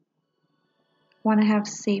Want to have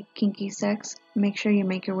safe, kinky sex? Make sure you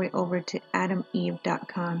make your way over to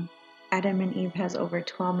AdamEve.com. Adam and Eve has over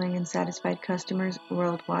 12 million satisfied customers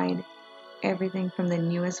worldwide. Everything from the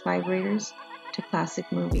newest vibrators to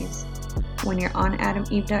classic movies. When you're on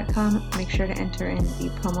AdamEve.com, make sure to enter in the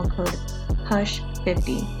promo code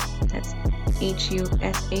HUSH50. That's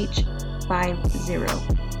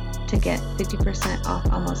HUSH50 to get 50%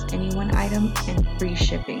 off almost any one item and free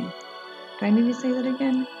shipping. Do I need to say that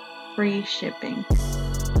again? Free shipping.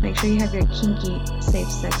 Make sure you have your kinky, safe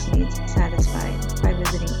sex needs satisfied by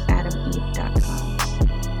visiting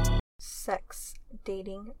AdamEve.com. Sex,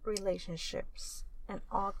 dating, relationships, and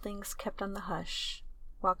all things kept on the hush.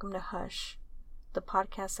 Welcome to Hush, the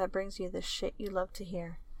podcast that brings you the shit you love to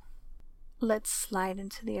hear. Let's slide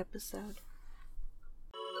into the episode.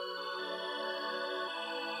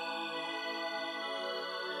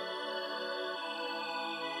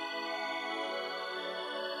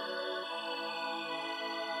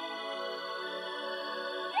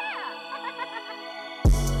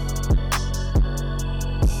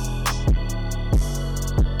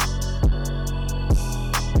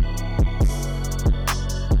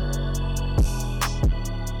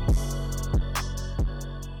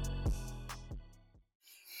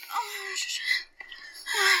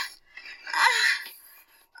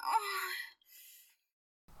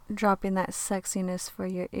 Dropping that sexiness for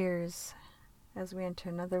your ears as we enter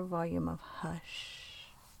another volume of Hush.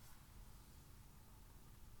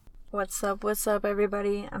 What's up,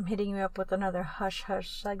 everybody? I'm hitting you up with another Hush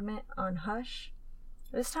segment on Hush.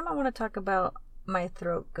 This time I want to talk about my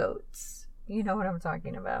throat goats. You know what I'm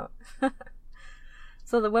talking about.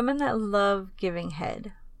 So the women that love giving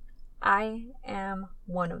head. I am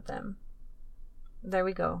one of them. There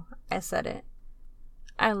we go. I said it.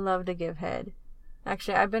 I love to give head.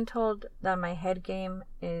 Actually, I've been told that my head game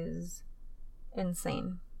is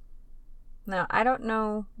insane. Now, I don't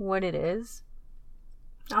know what it is.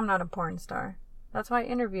 I'm not a porn star. That's why I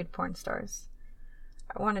interviewed porn stars.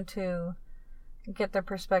 I wanted to get their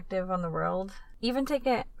perspective on the world. Even take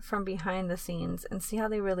it from behind the scenes and see how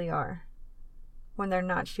they really are when they're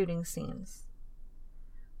not shooting scenes.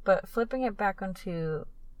 But flipping it back onto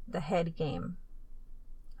the head game.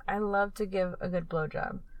 I love to give a good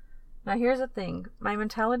blowjob. Now here's the thing, my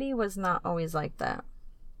mentality was not always like that.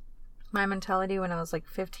 My mentality when I was like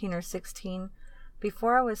 15 or 16,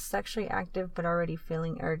 before I was sexually active but already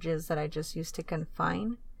feeling urges that I just used to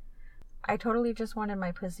confine, I totally just wanted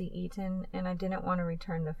my pussy eaten and I didn't want to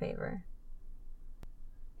return the favor.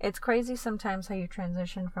 It's crazy sometimes how you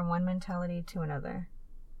transition from one mentality to another.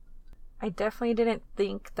 I definitely didn't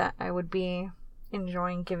think that I would be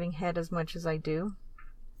enjoying giving head as much as I do.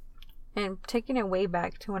 And taking it way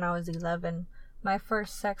back to when I was 11, my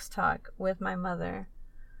first sex talk with my mother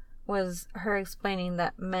was her explaining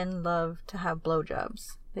that men love to have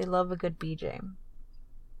blowjobs. They love a good BJ.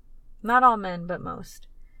 Not all men, but most.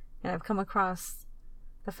 And I've come across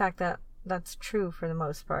the fact that that's true for the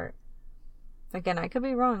most part. Again, I could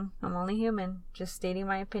be wrong. I'm only human, just stating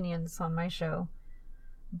my opinions on my show.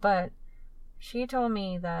 But she told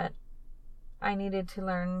me that I needed to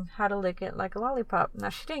learn how to lick it like a lollipop. Now,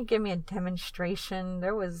 she didn't give me a demonstration.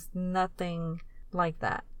 There was nothing like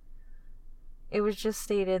that. It was just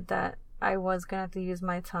stated that I was going to have to use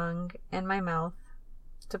my tongue and my mouth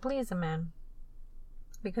to please a man.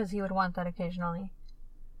 Because he would want that occasionally.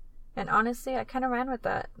 And honestly, I kind of ran with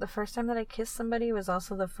that. The first time that I kissed somebody was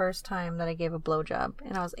also the first time that I gave a blowjob.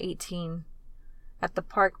 And I was 18 at the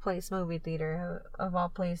Park Place movie theater, of all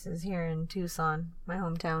places, here in Tucson, my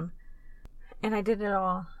hometown. And I did it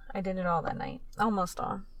all. I did it all that night. Almost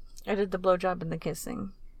all. I did the blowjob and the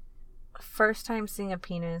kissing. First time seeing a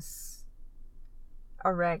penis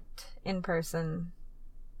erect in person.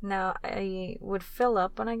 Now, I would fill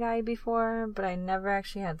up on a guy before, but I never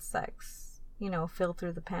actually had sex. You know, fill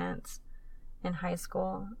through the pants. In high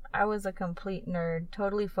school, I was a complete nerd,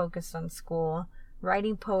 totally focused on school,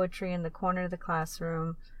 writing poetry in the corner of the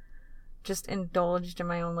classroom. Just indulged in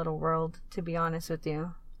my own little world, to be honest with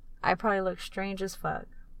you. I probably look strange as fuck.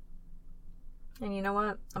 And you know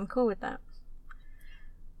what? I'm cool with that.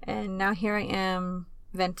 And now here I am,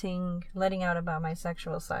 venting, letting out about my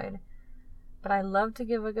sexual side. But I love to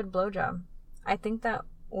give a good blowjob. I think that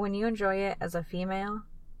when you enjoy it as a female,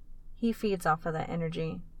 he feeds off of that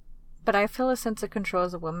energy. But I feel a sense of control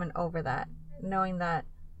as a woman over that, knowing that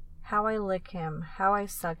how I lick him, how I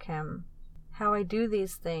suck him, how I do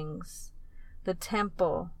these things, the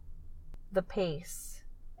tempo, the pace,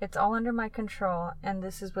 it's all under my control, and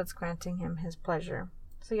this is what's granting him his pleasure.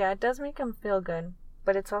 So yeah, it does make him feel good,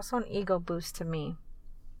 but it's also an ego boost to me.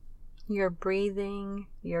 You're breathing,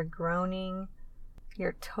 you're groaning,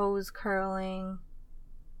 your toes curling,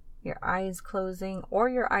 your eyes closing, or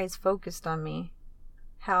your eyes focused on me.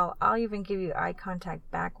 Hell, I'll even give you eye contact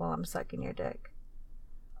back while I'm sucking your dick.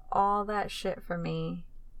 All that shit for me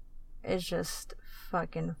is just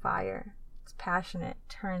fucking fire. It's passionate,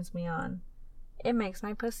 turns me on. It makes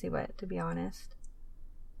my pussy wet, to be honest.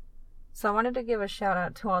 So I wanted to give a shout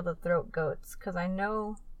out to all the throat goats, because I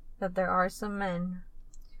know that there are some men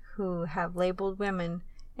who have labeled women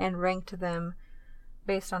and ranked them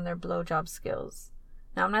based on their blowjob skills.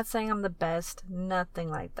 Now, I'm not saying I'm the best, nothing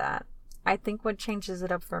like that. I think what changes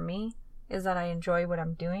it up for me is that I enjoy what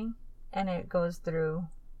I'm doing, and it goes through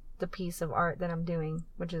the piece of art that I'm doing,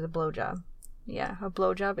 which is a blowjob. Yeah, a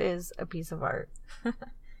blowjob is a piece of art.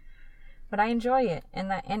 But I enjoy it,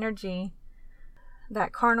 and that energy,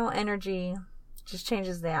 that carnal energy, just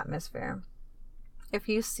changes the atmosphere. If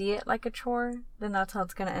you see it like a chore, then that's how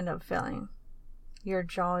it's going to end up feeling. Your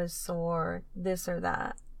jaw is sore, this or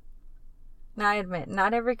that. Now, I admit,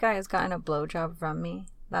 not every guy has gotten a blowjob from me.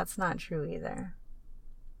 That's not true either.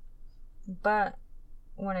 But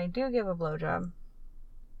when I do give a blowjob,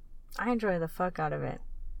 I enjoy the fuck out of it.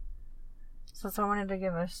 So I wanted to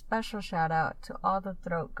give a special shout out to all the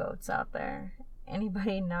throat goats out there.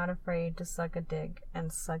 Anybody not afraid to suck a dick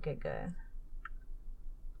and suck it good.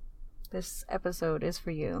 This episode is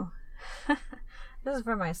for you. This is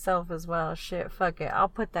for myself as well. Shit, fuck it. I'll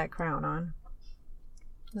put that crown on.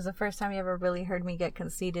 This is the first time you ever really heard me get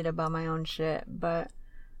conceited about my own shit, but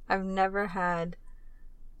I've never had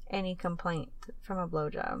any complaint from a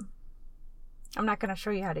blowjob. I'm not going to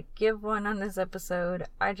show you how to give one on this episode.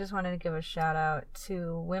 I just wanted to give a shout out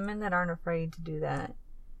to women that aren't afraid to do that.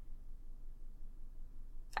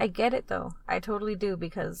 I get it though. I totally do,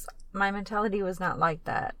 because my mentality was not like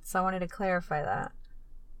that. So I wanted to clarify that.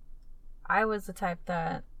 I was the type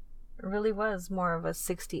that really was more of a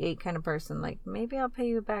 68 kind of person. Like, maybe I'll pay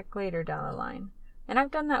you back later down the line. And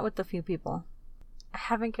I've done that with a few people. I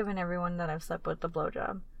haven't given everyone that I've slept with a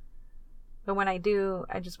blowjob. But when I do,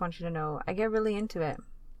 I just want you to know, I get really into it.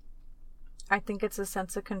 I think it's a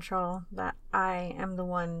sense of control that I am the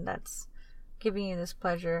one that's giving you this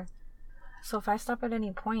pleasure. So if I stop at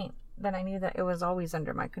any point, then I knew that it was always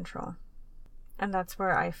under my control. And that's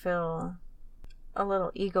where I feel a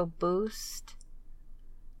little ego boost.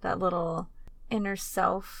 That little inner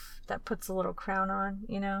self that puts a little crown on,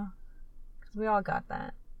 you know? Because we all got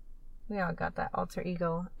that. We all got that alter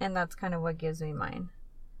ego. And that's kind of what gives me mine.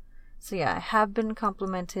 So yeah, I have been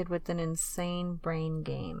complimented with an insane brain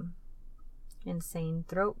game. Insane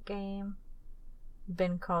throat game.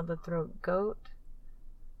 Been called the throat goat.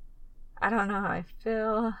 I don't know how I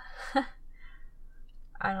feel.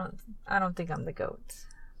 I don't think I'm the goat.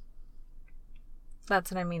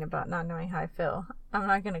 That's what I mean about not knowing how I feel. I'm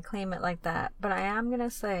not going to claim it like that, but I am going to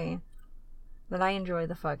say that I enjoy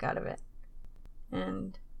the fuck out of it.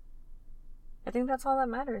 And I think that's all that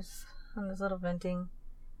matters on this little venting.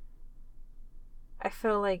 I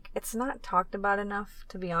feel like it's not talked about enough,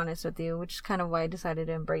 to be honest with you, which is kind of why I decided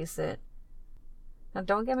to embrace it. Now,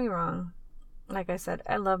 don't get me wrong. Like I said,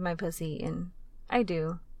 I love my pussy eaten. I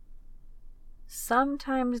do.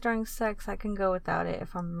 Sometimes during sex, I can go without it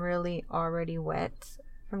if I'm really already wet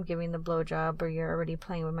from giving the blowjob, or you're already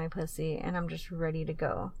playing with my pussy and I'm just ready to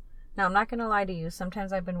go. Now, I'm not going to lie to you.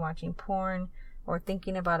 Sometimes I've been watching porn or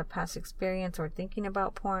thinking about a past experience or thinking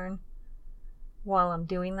about porn while I'm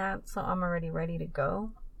doing that, so I'm already ready to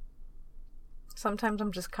go. Sometimes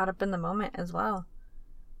I'm just caught up in the moment as well,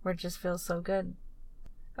 where it just feels so good.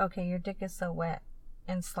 Okay, your dick is so wet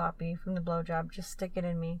and sloppy from the blowjob, just stick it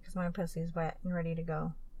in me, because my pussy's wet and ready to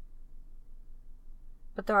go.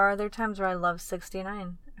 But there are other times where I love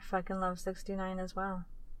 69. I fucking love 69 as well.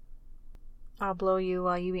 I'll blow you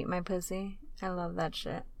while you eat my pussy. I love that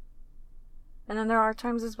shit. And then there are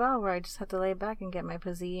times as well where I just have to lay back and get my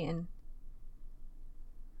pussy eaten.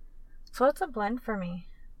 So it's a blend for me.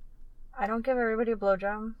 I don't give everybody a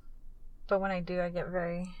blowjob, but when I do, I get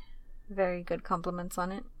very, very good compliments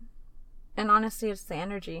on it. And honestly, it's the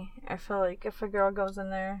energy. I feel like if a girl goes in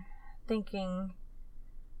there thinking,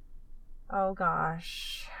 oh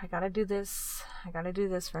gosh, I gotta do this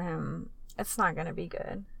for him, it's not gonna be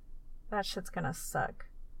good. That shit's gonna suck.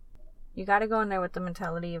 You gotta go in there with the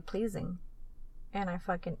mentality of pleasing. And I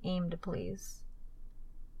fucking aim to please.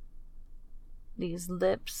 These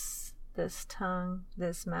lips, this tongue,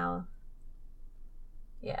 this mouth.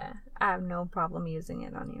 Yeah, I have no problem using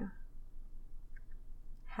it on you.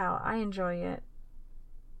 How I enjoy it.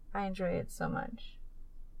 I enjoy it so much.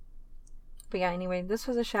 But yeah, anyway, this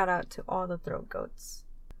was a shout out to all the throat goats.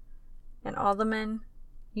 And all the men,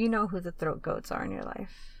 you know who the throat goats are in your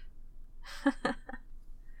life.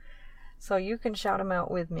 So you can shout them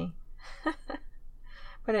out with me.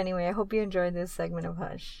 But anyway, I hope you enjoyed this segment of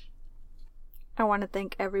Hush. I want to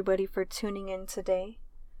thank everybody for tuning in today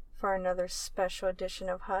for another special edition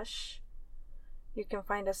of Hush. You can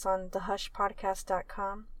find us on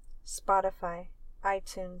thehushpodcast.com, Spotify,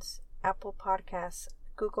 iTunes, Apple Podcasts,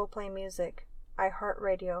 Google Play Music,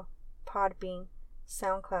 iHeartRadio, Podbean,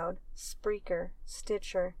 SoundCloud, Spreaker,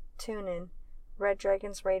 Stitcher, TuneIn, Red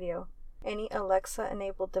Dragons Radio, any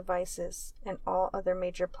Alexa-enabled devices, and all other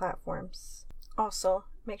major platforms. Also,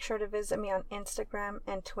 make sure to visit me on Instagram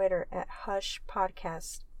and Twitter at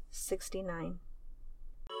HushPodcast69.